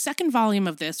 The second volume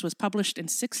of this was published in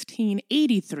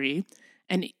 1683,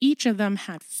 and each of them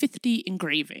had 50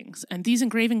 engravings. And these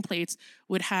engraving plates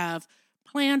would have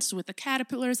plants with the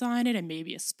caterpillars on it and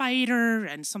maybe a spider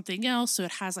and something else. So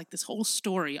it has like this whole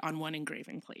story on one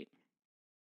engraving plate.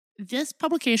 This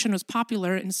publication was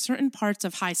popular in certain parts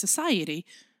of high society,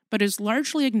 but is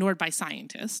largely ignored by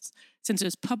scientists since it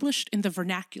was published in the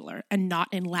vernacular and not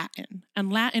in Latin.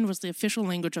 And Latin was the official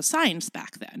language of science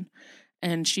back then.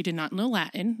 And she did not know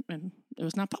Latin, and it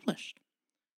was not published.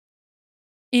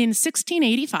 In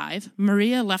 1685,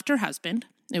 Maria left her husband.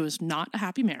 It was not a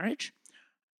happy marriage.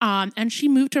 And she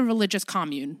moved to a religious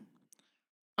commune.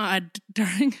 And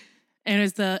it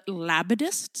was the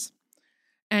Labadists.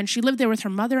 And she lived there with her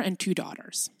mother and 2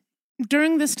 daughters.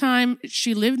 During this time,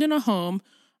 she lived in a home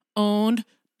owned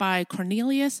by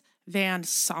Cornelius van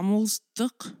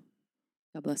Sommelsdijk.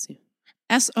 God bless you.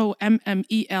 Sommelsdijk.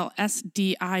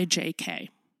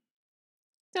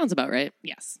 Sounds about right.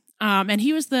 Yes. And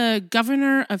he was the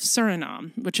governor of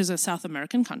Suriname, which is a South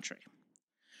American country.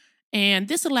 And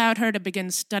this allowed her to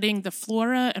begin studying the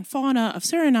flora and fauna of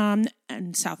Suriname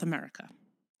and South America.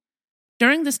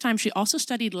 During this time, she also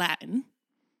studied Latin,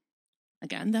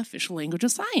 again, the official language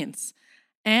of science,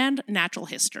 and natural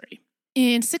history.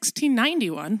 In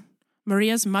 1691,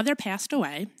 Maria's mother passed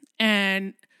away,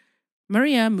 and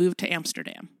Maria moved to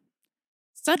Amsterdam.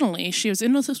 Suddenly, she was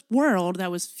in this world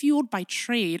that was fueled by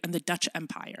trade and the Dutch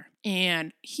Empire.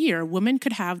 And here, women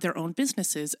could have their own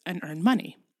businesses and earn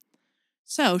money.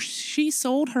 So she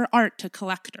sold her art to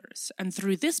collectors, and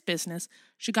through this business,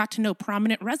 she got to know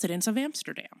prominent residents of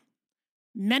Amsterdam.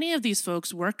 Many of these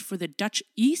folks worked for the Dutch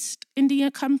East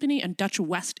India Company and Dutch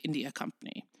West India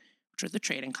Company, which were the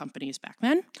trading companies back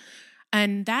then.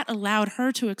 And that allowed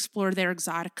her to explore their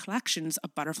exotic collections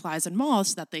of butterflies and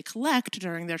moths that they collect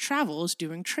during their travels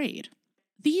doing trade.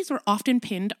 These were often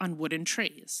pinned on wooden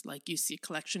trays, like you see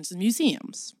collections in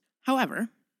museums. However,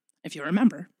 if you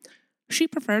remember, she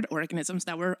preferred organisms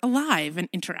that were alive and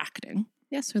interacting.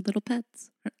 Yes, her little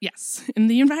pets. Yes, in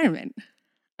the environment.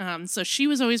 So she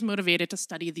was always motivated to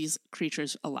study these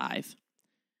creatures alive.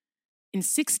 In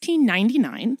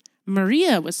 1699,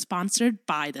 Maria was sponsored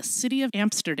by the city of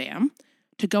Amsterdam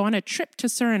to go on a trip to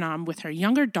Suriname with her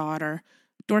younger daughter,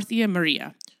 Dorothea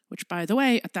Maria, which, by the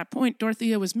way, at that point,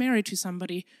 Dorothea was married to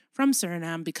somebody from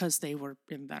Suriname because they were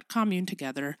in that commune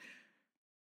together.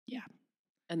 Yeah.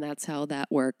 And that's how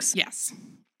that works. Yes.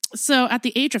 So at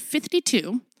the age of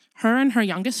 52, her and her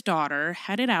youngest daughter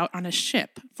headed out on a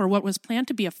ship for what was planned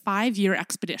to be a 5-year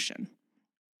expedition.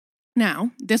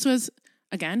 Now, this was,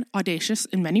 again, audacious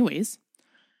in many ways.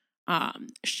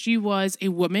 She was a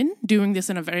woman doing this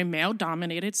in a very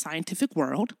male-dominated scientific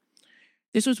world.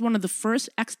 This was one of the first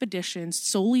expeditions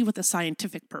solely with a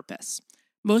scientific purpose.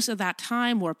 Most of that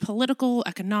time were political,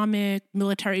 economic,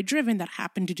 military-driven that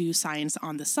happened to do science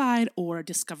on the side or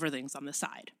discover things on the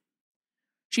side.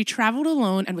 She traveled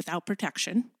alone and without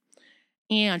protection,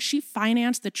 and she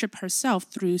financed the trip herself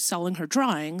through selling her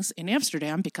drawings in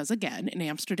Amsterdam because, again, in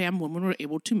Amsterdam, women were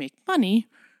able to make money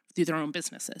through their own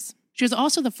businesses. She was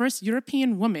also the first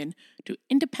European woman to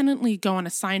independently go on a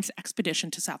science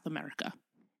expedition to South America.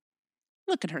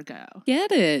 Look at her go.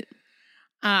 Get it.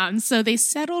 So they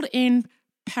settled in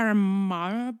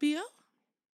Paramaribo.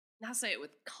 Now say it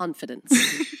with confidence.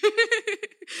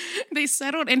 They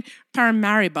settled in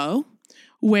Paramaribo,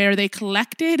 where they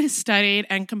collected, studied,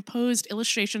 and composed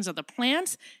illustrations of the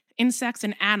plants, insects,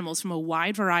 and animals from a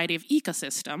wide variety of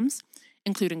ecosystems,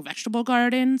 including vegetable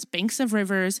gardens, banks of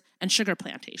rivers, and sugar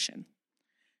plantation.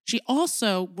 She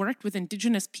also worked with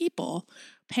indigenous people,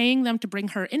 paying them to bring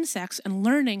her insects and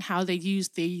learning how they use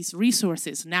these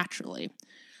resources naturally.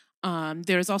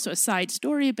 There's also a side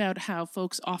story about how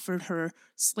folks offered her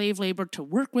slave labor to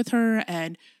work with her,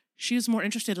 and she was more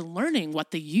interested in learning what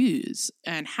they use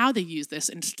and how they use this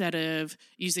instead of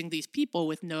using these people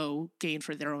with no gain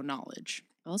for their own knowledge.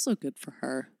 Also good for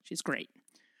her. She's great.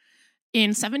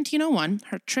 In 1701,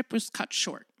 her trip was cut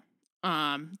short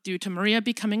due to Maria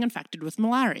becoming infected with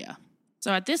malaria.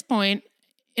 So at this point,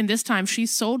 in this time, she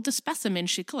sold the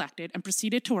specimens she collected and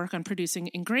proceeded to work on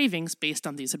producing engravings based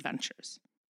on these adventures.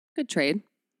 Good trade.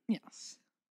 Yes.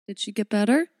 Did she get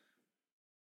better?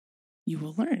 You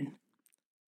will learn.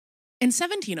 In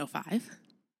 1705,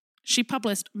 she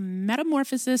published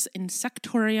Metamorphosis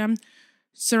Insectorium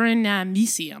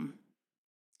Surinamesium,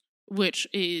 which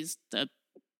is the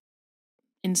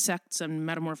insects and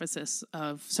metamorphosis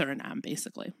of Suriname,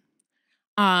 basically.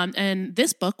 And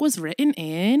this book was written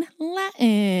in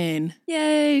Latin.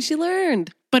 Yay, she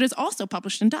learned. But it's also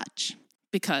published in Dutch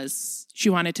because she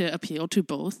wanted to appeal to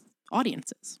both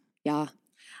audiences. Yeah.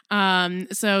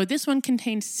 So this one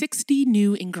contained 60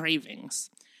 new engravings,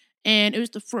 and it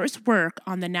was the first work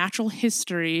on the natural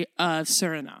history of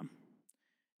Suriname.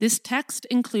 This text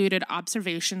included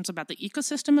observations about the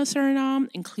ecosystem of Suriname,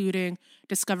 including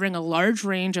discovering a large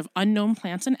range of unknown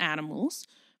plants and animals,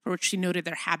 for which she noted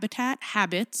their habitat,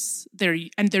 habits,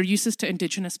 and their uses to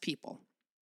indigenous people.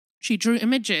 She drew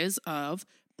images of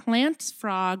plants,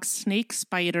 frogs, snakes,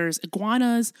 spiders,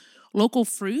 iguanas, local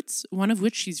fruits, one of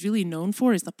which she's really known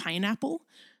for is the pineapple.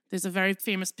 There's a very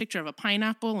famous picture of a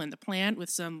pineapple and the plant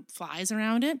with some flies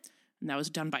around it, and that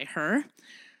was done by her.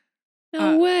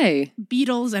 No way.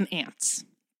 Beetles and ants.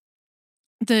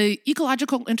 The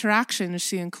ecological interactions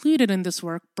she included in this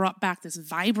work brought back this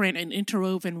vibrant and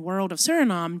interwoven world of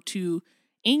Suriname to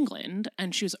England,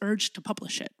 and she was urged to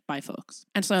publish it by folks.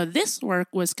 And so this work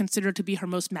was considered to be her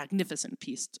most magnificent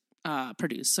piece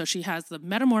produced. So she has the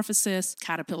Metamorphosis,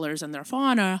 caterpillars and their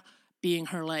fauna being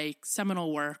her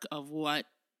seminal work of what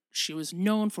she was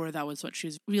known for. That was what she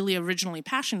was really originally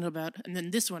passionate about. And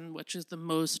then this one, which is the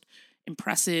most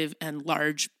impressive and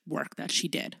large work that she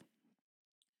did.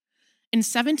 In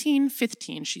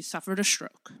 1715, she suffered a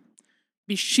stroke.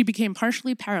 She became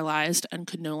partially paralyzed and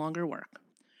could no longer work.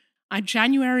 On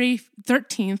January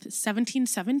 13th,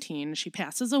 1717, she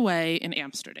passes away in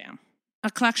Amsterdam.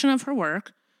 A collection of her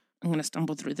work, I'm going to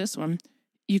stumble through this one,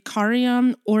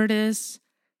 Eucharium Ortis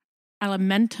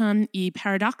Elementum e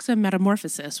Paradoxa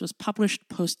Metamorphosis, was published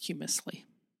posthumously.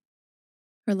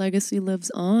 Her legacy lives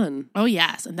on. Oh,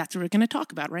 yes, and that's what we're going to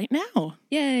talk about right now.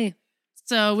 Yay.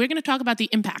 So we're going to talk about the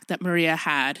impact that Maria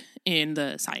had in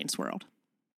the science world.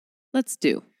 Let's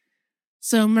do.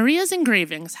 So Maria's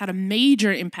engravings had a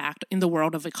major impact in the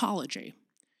world of ecology.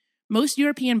 Most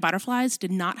European butterflies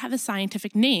did not have a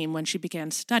scientific name when she began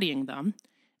studying them,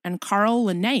 and Carl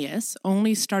Linnaeus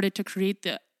only started to create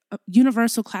the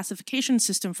universal classification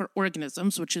system for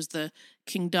organisms, which is the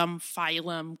kingdom,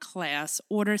 phylum, class,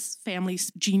 order, family,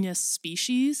 genus,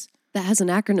 species. That has an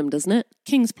acronym, doesn't it?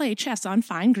 Kings play chess on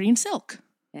fine green silk.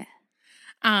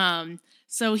 Yeah.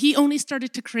 So he only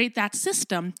started to create that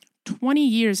system 20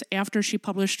 years after she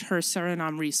published her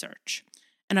Suriname research,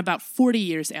 and about 40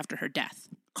 years after her death.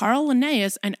 Carl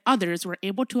Linnaeus and others were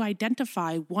able to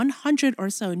identify 100 or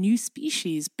so new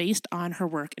species based on her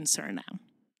work in Suriname.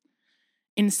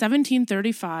 In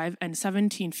 1735 and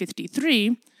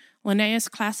 1753, Linnaeus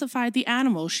classified the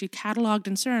animals she cataloged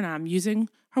in Suriname using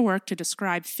her work to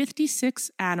describe 56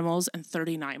 animals and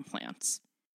 39 plants.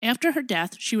 After her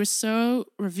death, she was so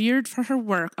revered for her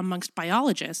work amongst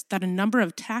biologists that a number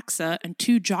of taxa and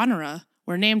 2 genera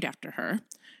were named after her.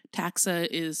 Taxa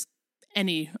is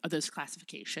any of those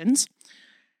classifications,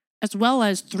 as well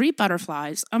as 3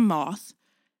 butterflies, a moth,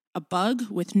 a bug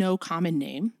with no common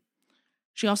name.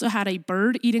 She also had a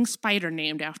bird-eating spider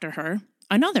named after her,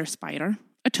 another spider,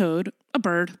 a toad, a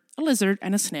bird, a lizard,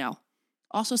 and a snail.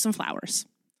 Also some flowers.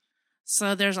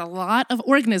 So there's a lot of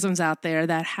organisms out there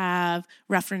that have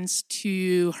reference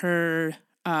to her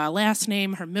last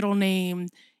name, her middle name,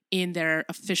 in their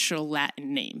official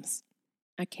Latin names.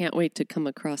 I can't wait to come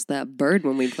across that bird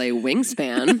when we play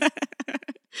Wingspan.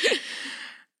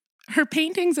 Her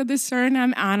paintings of the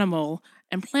Suriname animal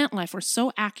and plant life were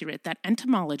so accurate that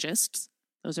entomologists,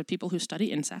 those are people who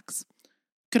study insects,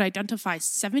 could identify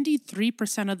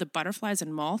 73% of the butterflies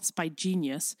and moths by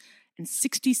genus and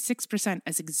 66%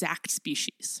 as exact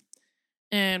species.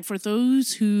 And for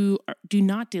those who do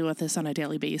not deal with this on a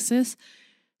daily basis,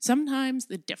 sometimes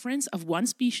the difference of one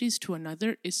species to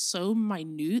another is so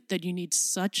minute that you need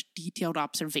such detailed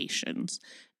observations.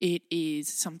 It is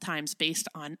sometimes based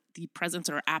on the presence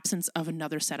or absence of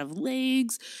another set of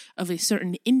legs, of a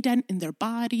certain indent in their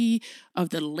body, of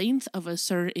the length of a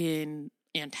certain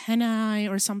antennae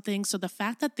or something. So the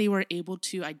fact that they were able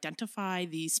to identify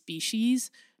these species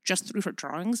just through her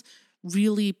drawings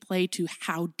really play to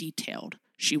how detailed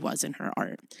she was in her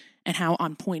art and how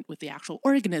on point with the actual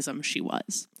organism she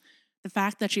was. The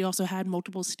fact that she also had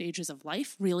multiple stages of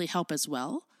life really help as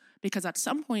well, because at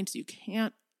some points you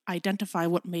can't identify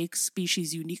what makes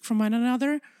species unique from one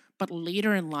another, but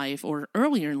later in life or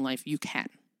earlier in life you can.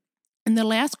 In the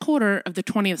last quarter of the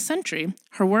 20th century,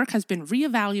 her work has been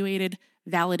reevaluated,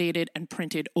 validated, and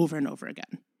printed over and over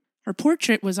again. Her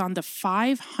portrait was on the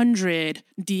 500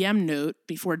 DM note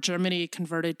before Germany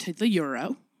converted to the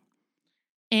euro,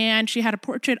 and she had a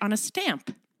portrait on a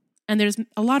stamp. And there's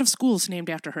a lot of schools named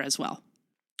after her as well.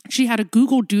 She had a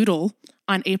Google Doodle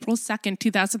on April 2nd,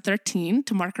 2013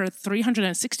 to mark her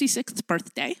 366th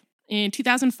birthday. In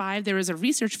 2005, there was a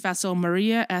research vessel,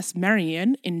 Maria S.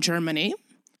 Marian, in Germany.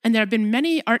 And there have been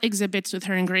many art exhibits with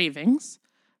her engravings.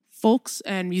 folks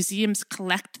and museums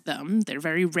collect them. They're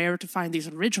very rare to find these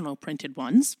original printed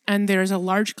ones. And there's a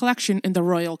large collection in the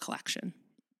Royal Collection.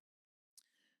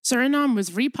 Suriname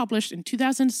was republished in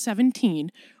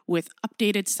 2017 with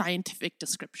updated scientific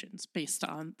descriptions based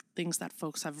on things that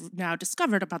folks have now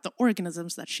discovered about the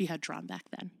organisms that she had drawn back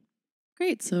then.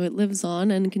 Great. So it lives on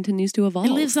and continues to evolve.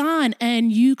 It lives on,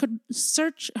 and you could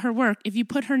search her work. If you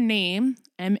put her name,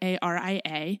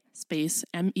 Maria, space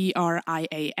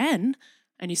Merian,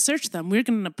 and you search them, we're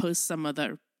going to post some of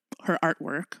her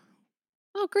artwork.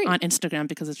 Oh, great. On Instagram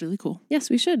because it's really cool. Yes,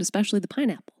 we should, especially the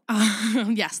pineapple.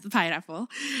 Yes, the pineapple.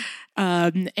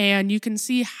 And you can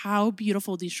see how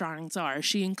beautiful these drawings are.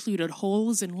 She included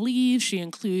holes in leaves. She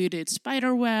included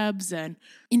spider webs and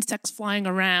insects flying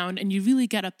around. And you really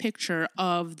get a picture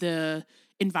of the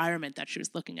environment that she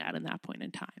was looking at in that point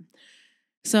in time.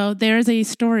 So there's a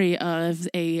story of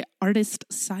a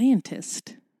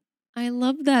artist-scientist. I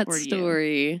love that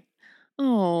story.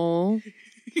 Oh.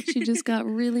 She just got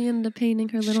really into painting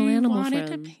her little animal friend. She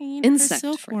wanted to paint insect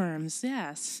her silkworms,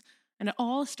 yes. And it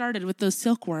all started with those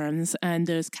silkworms and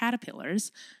those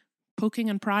caterpillars poking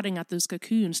and prodding at those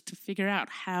cocoons to figure out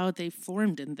how they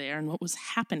formed in there and what was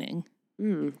happening.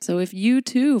 So if you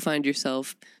too find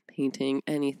yourself painting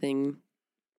anything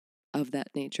of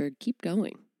that nature, keep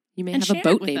going. You may have a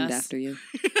boat named after you.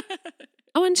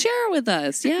 Oh, and share it with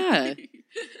us. Yeah.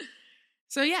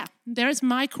 So yeah, there's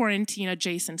my quarantine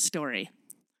adjacent story.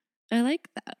 I like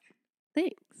that.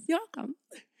 Thanks. You're welcome.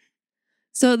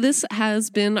 So this has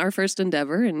been our first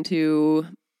endeavor into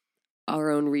our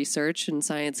own research and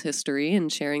science history and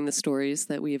sharing the stories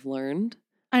that we've learned.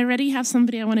 I already have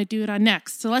somebody I want to do it on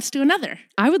next, so let's do another.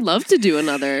 I would love to do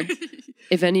another.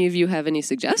 If any of you have any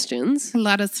suggestions,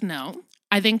 let us know.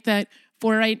 I think that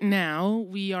for right now,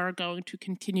 we are going to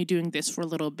continue doing this for a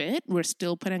little bit. We're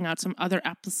still putting out some other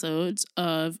episodes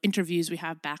of interviews we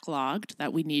have backlogged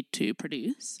that we need to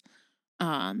produce.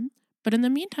 But in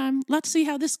the meantime, let's see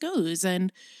how this goes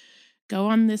and go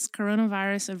on this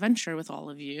coronavirus adventure with all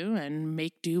of you and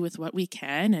make do with what we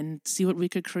can and see what we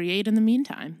could create in the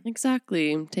meantime.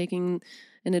 Exactly. Taking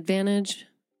an advantage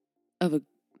of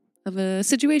a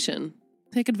situation.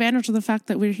 Take advantage of the fact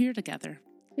that we're here together.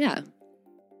 Yeah.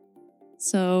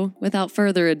 So without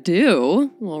further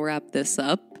ado, we'll wrap this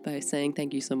up by saying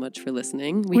thank you so much for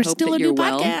listening. We're hope still that you're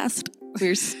well. Podcast.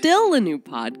 We're still a new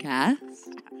podcast.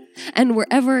 And we're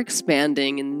ever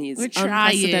expanding in these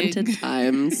unprecedented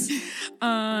times.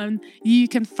 You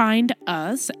can find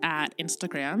us at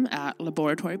Instagram at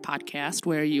Laboratory Podcast,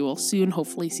 where you will soon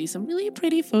hopefully see some really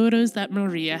pretty photos that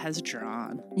Maria has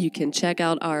drawn. You can check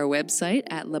out our website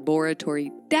at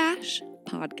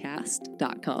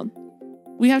laboratory-podcast.com.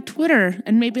 We have Twitter,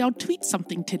 and maybe I'll tweet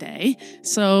something today.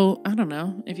 So, I don't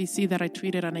know. If you see that I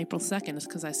tweeted on April 2nd, it's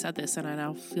because I said this, and I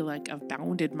now feel like I've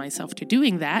bounded myself to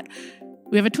doing that.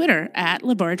 We have a Twitter at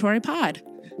Laboratory Pod.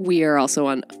 We are also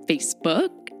on Facebook,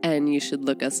 and you should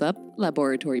look us up,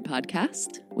 Laboratory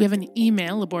Podcast. We have an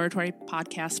email,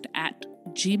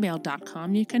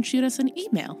 laboratorypodcast@gmail.com. You can shoot us an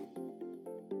email.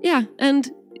 Yeah,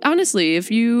 and honestly, if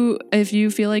you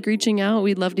feel like reaching out,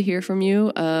 we'd love to hear from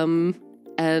you.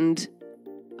 And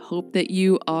hope that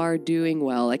you are doing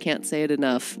well. I can't say it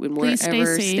enough. In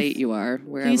wherever state you are,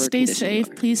 wherever please stay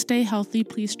safe. Please stay healthy.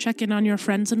 Please check in on your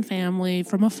friends and family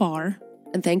from afar.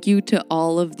 And thank you to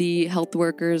all of the health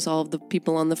workers, all of the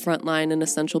people on the front line and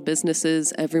essential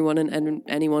businesses, everyone and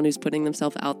anyone who's putting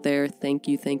themselves out there. Thank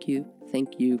you, thank you,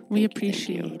 thank you. We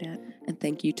appreciate it. And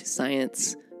thank you to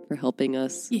science for helping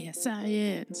us. Yeah,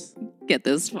 science. Get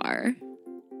this far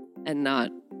and not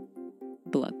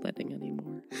bloodletting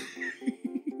anymore.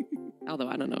 Although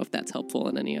I don't know if that's helpful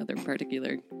in any other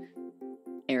particular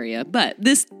area. But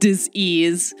this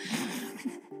disease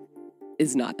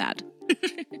is not that.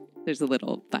 There's a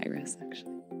little virus,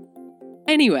 actually.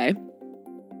 Anyway,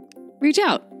 reach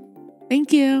out.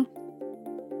 Thank you.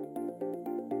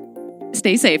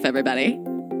 Stay safe, everybody.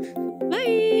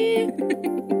 Bye.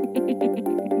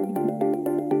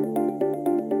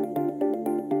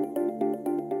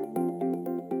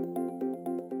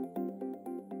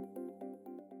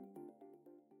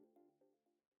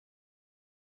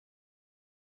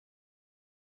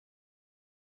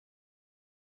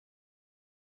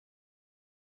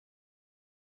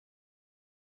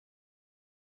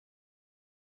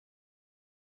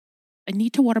 I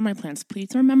need to water my plants. Please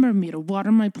remember me to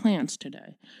water my plants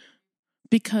today.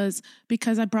 Because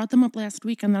I brought them up last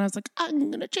week and then I was like,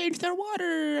 I'm going to change their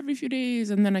water every few days.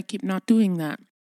 And then I keep not doing that.